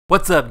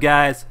What's up,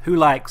 guys? Who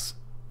likes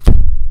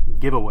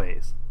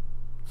giveaways?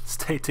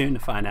 Stay tuned to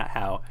find out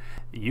how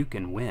you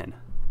can win.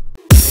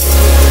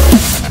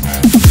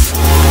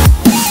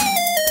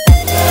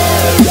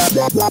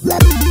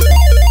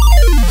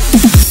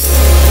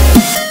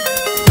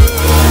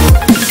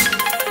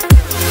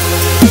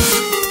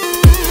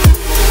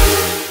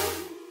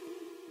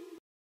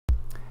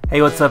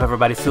 Hey, what's up,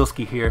 everybody?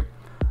 Silsky here.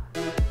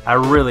 I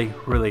really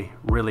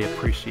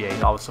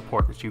appreciate all the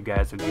support that you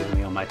guys have given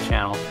me on my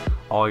channel,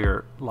 all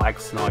your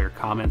likes and all your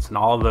comments, and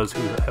all of those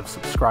who have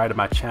subscribed to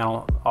my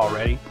channel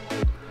already.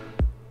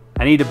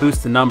 I need to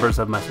boost the numbers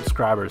of my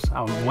subscribers.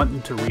 I'm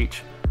wanting to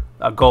reach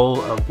a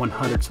goal of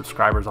 100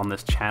 subscribers on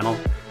this channel,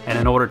 and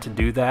in order to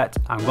do that,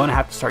 I'm going to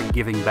have to start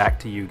giving back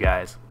to you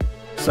guys.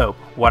 So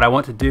what I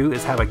want to do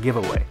is have a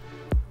giveaway.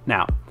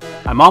 Now,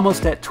 I'm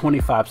almost at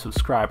 25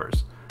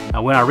 subscribers.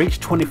 Now, when I reach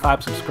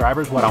 25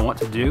 subscribers, what I want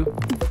to do,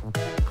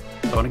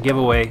 I want to give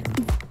away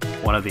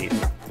one of these.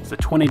 It's a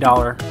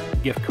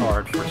 $20 gift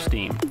card for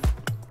Steam.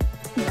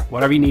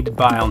 Whatever you need to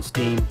buy on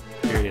Steam,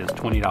 here it is,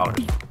 $20.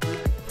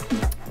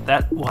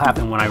 That will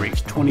happen when I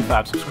reach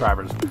 25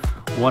 subscribers.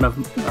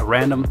 A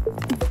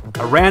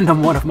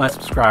random one of my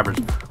subscribers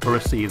will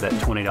receive that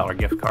 $20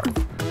 gift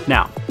card.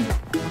 Now,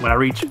 when I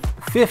reach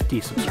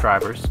 50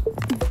 subscribers,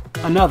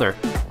 another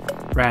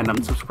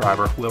random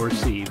subscriber will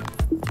receive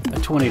a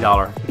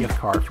 $20 gift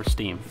card for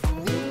Steam.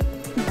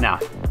 Now,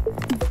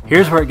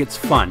 here's where it gets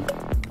fun.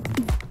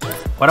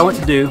 What I want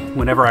to do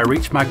whenever I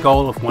reach my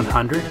goal of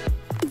 100,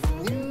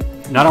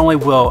 not only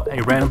will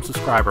a random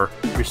subscriber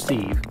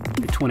receive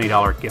a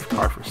 $20 gift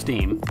card for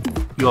Steam,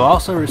 you'll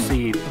also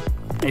receive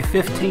a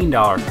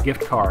 $15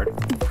 gift card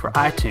for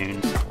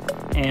iTunes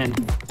and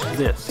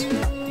this.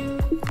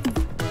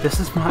 This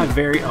is my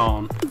very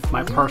own,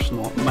 my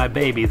personal, my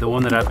baby, the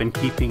one that I've been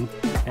keeping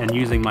and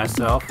using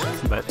myself,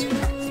 but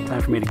it's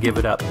time for me to give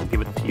it up and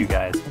give it to you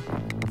guys.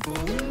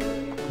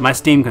 My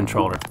Steam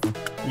controller.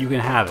 You can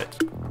have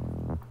it.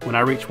 When I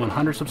reach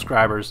 100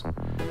 subscribers,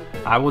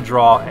 I will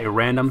draw a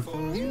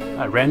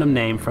random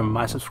name from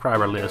my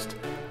subscriber list,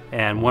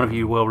 and one of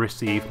you will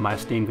receive my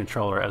Steam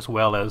controller as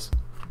well as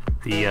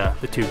the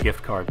 2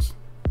 gift cards.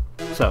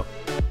 So,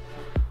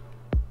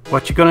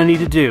 what you're going to need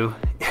to do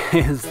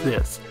is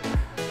this.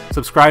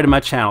 Subscribe to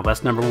my channel.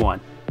 That's number 1.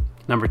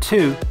 Number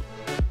 2,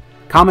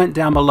 comment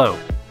down below.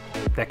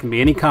 That can be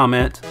any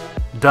comment.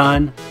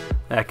 Done.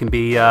 That can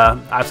be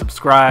I've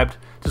subscribed.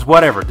 Just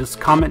whatever. Just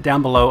comment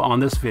down below on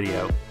this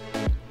video.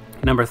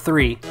 Number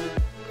 3,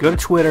 go to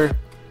Twitter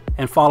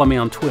and follow me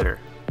on Twitter.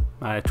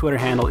 My Twitter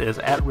handle is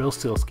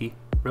 @realsilsky.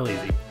 Real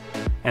easy.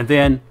 And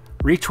then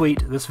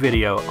retweet this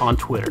video on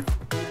Twitter.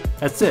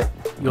 That's it.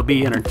 You'll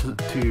be entered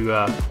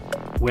to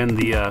win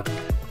the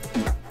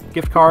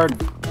gift card,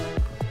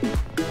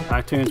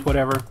 iTunes,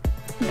 whatever,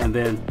 and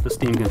then the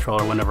Steam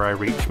controller whenever I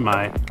reach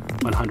my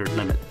 100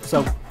 limit.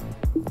 So,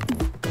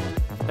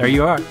 there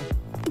you are.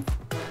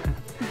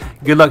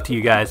 Good luck to you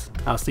guys.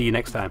 I'll see you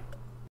next time.